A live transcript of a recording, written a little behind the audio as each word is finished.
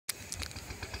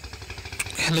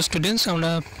Hello students,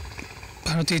 আমরা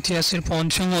ভারতীয় ইতিহাসের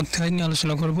পঞ্চম অধ্যায় নিয়ে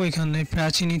আলোচনা করব। এখানে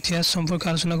প্রাচীন ইতিহাস সম্পর্কে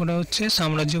আলোচনা করা হচ্ছে,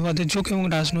 সাম্রাজ্যবাদের যুগ এবং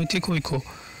রাজনৈতিক ঐক্য।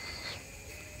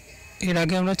 এর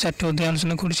আগে আমরা 4টে অধ্যায়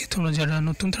আলোচনা করেছি, তোমরা যারা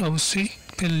নতুন তারা অবশ্যই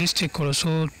প্লে লিস্ট চেক করো। So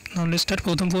now start.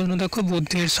 প্রথম প্রশ্ন দেখো,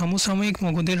 বুদ্ধের সমসাময়িক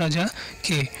মগধের রাজা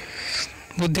কে?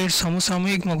 বুদ্ধের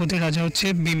সমসাময়িক মগধের রাজা হচ্ছে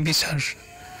বিম্বিসার।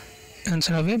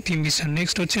 অ্যান্সার হবে বিম্বিসার।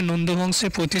 নেক্সট হচ্ছে নন্দ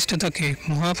বংশের প্রতিষ্ঠাতা কে?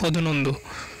 মহাপদনন্দ।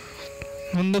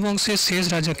 নন্দ বংশের শেষ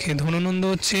রাজা কে? ধননন্দ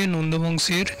হচ্ছে নন্দ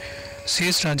বংশের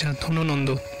শেষ রাজা, ধননন্দ।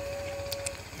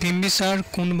 বিম্বিসার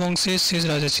কোন বংশের শেষ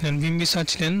রাজা ছিলেন? বিম্বিসার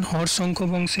ছিলেন হর্ষঙ্ক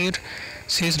বংশের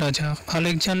শেষ রাজা।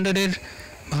 আলেকজান্ডারের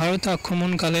ভারত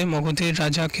আক্রমণকালে মগধের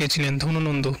রাজা কে ছিলেন?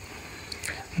 ধননন্দ।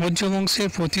 মৌর্য বংশের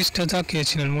প্রতিষ্ঠাতা কে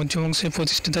ছিলেন? মৌর্য বংশের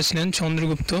প্রতিষ্ঠাতা ছিলেন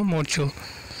চন্দ্রগুপ্ত মৌর্য।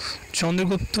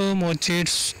 চন্দ্রগুপ্ত মৌর্যের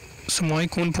সময়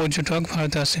কোন পর্যটক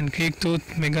ভারতে আসেন? গ্রিক দূত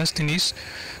মেগাস্তিনিস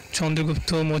চন্দ্রগুপ্ত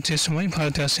মৌর্যের সময়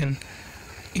ভারতে আসেন।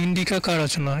 ইন্ডিকা কার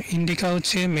রচনা? ইন্ডিকা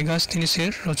হচ্ছে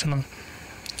মেগাস্তিনিসের রচনা।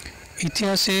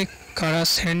 ইতিহাসে কারা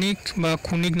সৈনিক বা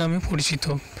খুনিক নামে পরিচিত?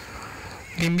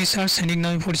 বিম্বিসার সৈনিক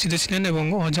নামে পরিচিত ছিলেন এবং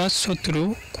অজাতশত্রু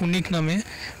খুনিক নামে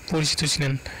পরিচিত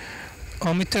ছিলেন।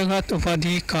 অমিত্রাঘাত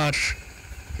উপাধি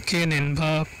কে নেন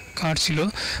বা কার ছিল?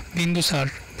 বিন্দুসার।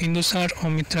 বিন্দুসার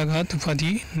অমিত্রাঘাত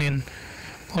উপাধি নেন।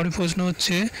 পরের প্রশ্ন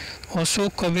হচ্ছে, অশোক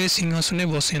কবে সিংহাসনে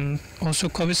বসেন?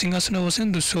 অশোক কবে সিংহাসনে বসেন?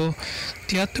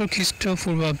 273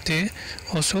 খ্রিস্টপূর্বাব্দে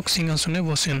অশোক সিংহাসনে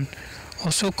বসেন।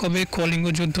 অশোক কবে কলিঙ্গ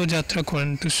যুদ্ধ যাত্রা করেন?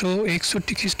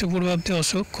 261 খ্রিস্টপূর্বাব্দে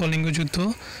অশোক কলিঙ্গ যুদ্ধ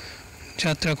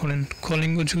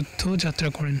যাত্রা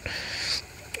করেন।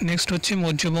 নেক্সট হচ্ছে,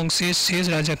 মৌর্য বংশের শেষ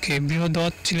রাজাকে?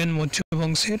 বৃহদত্ত ছিলেন মৌর্য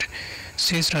বংশের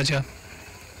শেষ রাজা।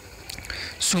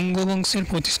 শুঙ্গ বংশের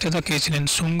প্রতিষ্ঠাতা কে ছিলেন?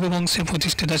 শুঙ্গ বংশের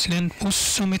প্রতিষ্ঠাতা ছিলেন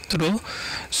পুষ্যমিত্র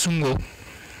শুঙ্গ।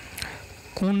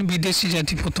 কোন বিদেশি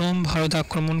জাতি প্রথম ভারত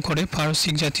আক্রমণ করে?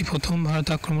 পারসিক জাতি প্রথম ভারত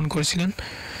আক্রমণ করেছিলেন।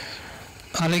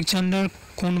 আলেকজান্ডার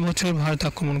কোন বছর ভারত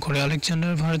আক্রমণ করে?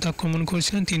 আলেকজান্ডার ভারত আক্রমণ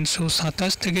করেছিলেন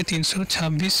 327 থেকে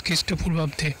 326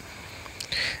 খ্রিস্টপূর্বাব্দে।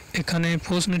 এখানে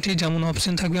প্রশ্নটি যেমন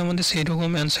অপশন থাকবে আমাদের সেই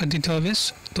রকম অ্যান্সার দিতে হবে।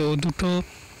 তো দুটো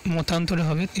মতান্তরে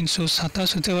হবে, 327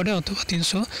 হতে পারে অথবা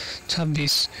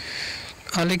 326।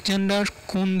 আলেকজান্ডার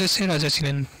কোন দেশের রাজা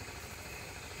ছিলেন?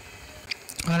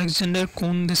 আলেকজান্ডার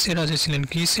কোন দেশের রাজা ছিলেন?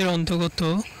 গ্রিসের অন্তর্গত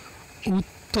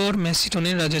উত্তর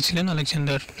ম্যাসিডনের রাজা ছিলেন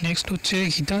আলেকজান্ডার। নেক্সট হচ্ছে,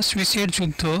 হিদাসপিসের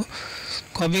যুদ্ধ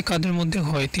কবে কাদের মধ্যে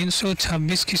হয়?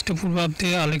 326 খ্রিস্টপূর্বাব্দে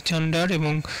আলেকজান্ডার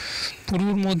এবং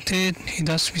পুরুর মধ্যে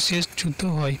হিদাসপিসের যুদ্ধ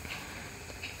হয়।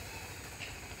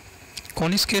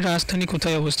 কনিষ্কের রাজধানী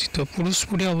কোথায় অবস্থিত?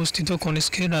 পুরুষপুরে অবস্থিত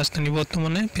কনিষ্কের রাজধানী,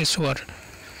 বর্তমানে পেশোয়ার।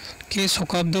 কে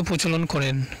শকাব্দ প্রচলন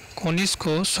করেন? কনিষ্ক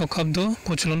শকাব্দ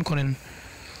প্রচলন করেন।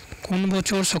 কোন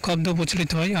বছর শকাব্দ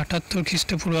প্রচলিত হয়? 78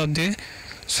 খ্রিস্টপূর্বাব্দে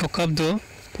শকাব্দ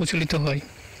প্রচলিত হয়।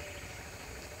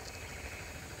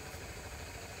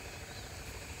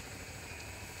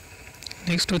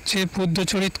 নেক্সট হচ্ছে,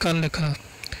 পদ্মচরিত কার লেখা?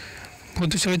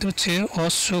 পদ্মচরিত হচ্ছে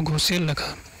অশ্ব ঘোষের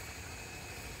লেখা।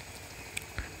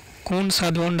 কোন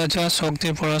সাতবাহন রাজা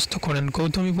শকদের পরাস্ত করেন?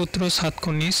 গৌতমীপুত্র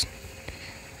সাতকর্ণী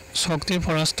শকদের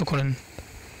পরাস্ত করেন।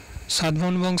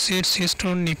 সাতবাহন বংশের শ্রেষ্ঠ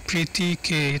নৃপতি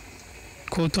কে?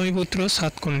 গৌতমীপুত্র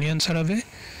সাতকর্ণী। অ্যান্সার হবে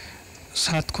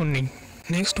সাতকর্ণী।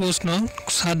 নেক্সট প্রশ্ন,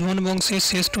 সাতবাহন বংশের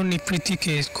শ্রেষ্ঠ নৃপতি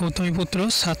কে? গৌতমীপুত্র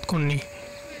সাতকর্ণী।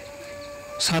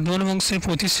 সাতবাহন বংশের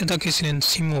প্রতিষ্ঠাতা কে ছিলেন?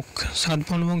 সিমুক।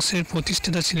 সাতবাহন বংশের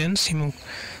প্রতিষ্ঠাতা ছিলেন সিমুক।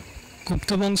 গুপ্ত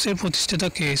বংশের প্রতিষ্ঠাতা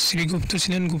কে? শ্রীগুপ্ত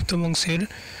ছিলেন গুপ্ত বংশের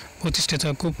প্রতিষ্ঠাতা।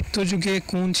 গুপ্ত যুগে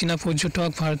কোন চীনা পর্যটক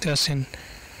ভারতে আসেন?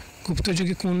 গুপ্ত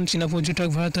যুগে কোন চীনা পর্যটক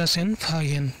ভারতে আসেন?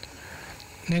 ফাহিয়ান।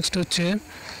 নেক্সট হচ্ছে,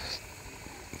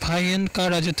 ফাহিয়ান কার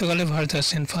রাজত্বকালে ভারতে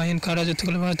আসেন? ফাহিয়ান কার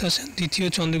রাজত্বকালে ভারতে আসেন? দ্বিতীয়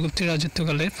চন্দ্রগুপ্তের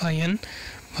রাজত্বকালে ফাহিয়ান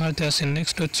ভারতে আসেন।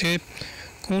 নেক্সট হচ্ছে,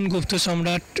 কোন গুপ্ত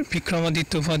সম্রাট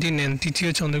বিক্রমাদিত্য উপাধি নেন? দ্বিতীয়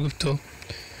চন্দ্রগুপ্ত।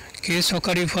 কে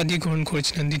সকারি উপাধি গ্রহণ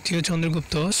করেছিলেন? দ্বিতীয়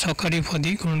চন্দ্রগুপ্ত সকারি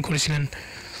উপাধি গ্রহণ করেছিলেন।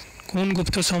 কোন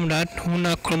গুপ্ত সম্রাট হুন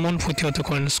আক্রমণ প্রতিহত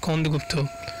করেন? স্কন্দগুপ্ত।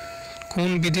 কোন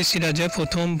বিদেশি রাজা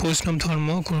প্রথম বৈষ্ণব ধর্ম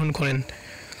গ্রহণ করেন?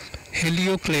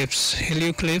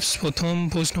 হেলিওক্লেপস প্রথম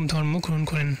বৈষ্ণব ধর্ম গ্রহণ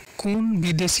করেন। কোন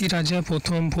বিদেশি রাজা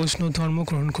প্রথম বৈষ্ণব ধর্ম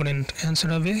গ্রহণ করেন? অ্যান্সার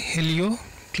হবে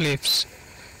হেলিওক্লেপস।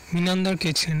 মিনান্দার কে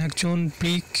ছিলেন? একজন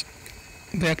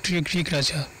ব্যাকট্রিয় গ্রিক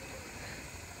রাজা।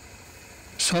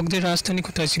 শকদের রাজধানী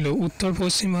কোথায় ছিল? উত্তর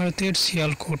পশ্চিম ভারতের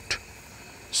শিয়ালকোট।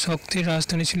 শকদের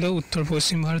রাজধানী ছিল উত্তর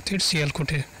পশ্চিম ভারতের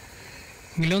শিয়ালকোটে।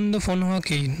 মিলন্দ ফনহা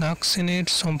কি? নাগসেনের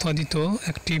সম্পাদিত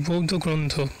একটি বৌদ্ধ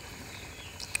গ্রন্থ।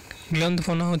 মিলন্দ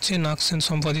ফনহা হচ্ছে নাগসেন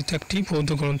সম্পাদিত একটি বৌদ্ধ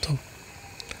গ্রন্থ।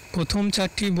 প্রথম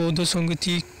 4টি বৌদ্ধ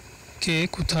সংগীতিকে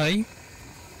কোথায়?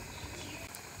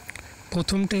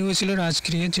 প্রথমটাই হয়েছিল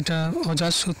রাজগৃহে, যেটা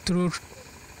অজাতশত্রুর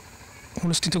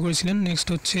অনুষ্ঠিত করেছিলেন। নেক্সট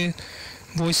হচ্ছে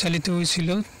বৈশালীতে হয়েছিল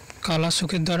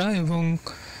কালাশোকের দ্বারা, এবং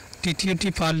তৃতীয়টি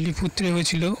পাটলিপুত্রে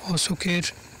হয়েছিল অশোকের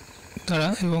দ্বারা,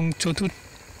 এবং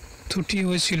চতুর্থটি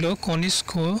হয়েছিল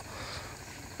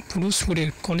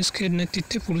কনিষ্কের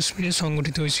নেতৃত্বে পুরুষপুরে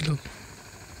সংগঠিত হয়েছিল।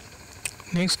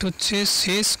 নেক্সট হচ্ছে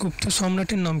শেষ গুপ্ত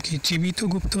সম্রাটের নাম কি? জীবিত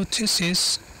গুপ্ত হচ্ছে শেষ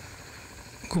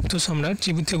গুপ্ত সম্রাট,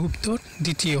 জীবিত গুপ্ত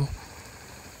দ্বিতীয়।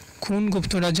 কোন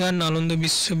গুপ্ত রাজা নালন্দা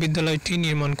বিশ্ববিদ্যালয়টি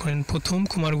নির্মাণ করেন? প্রথম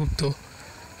কুমারগুপ্ত।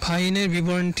 ফাইনের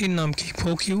বিবরণটির নাম কি?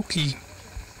 ফোক ইউ কি?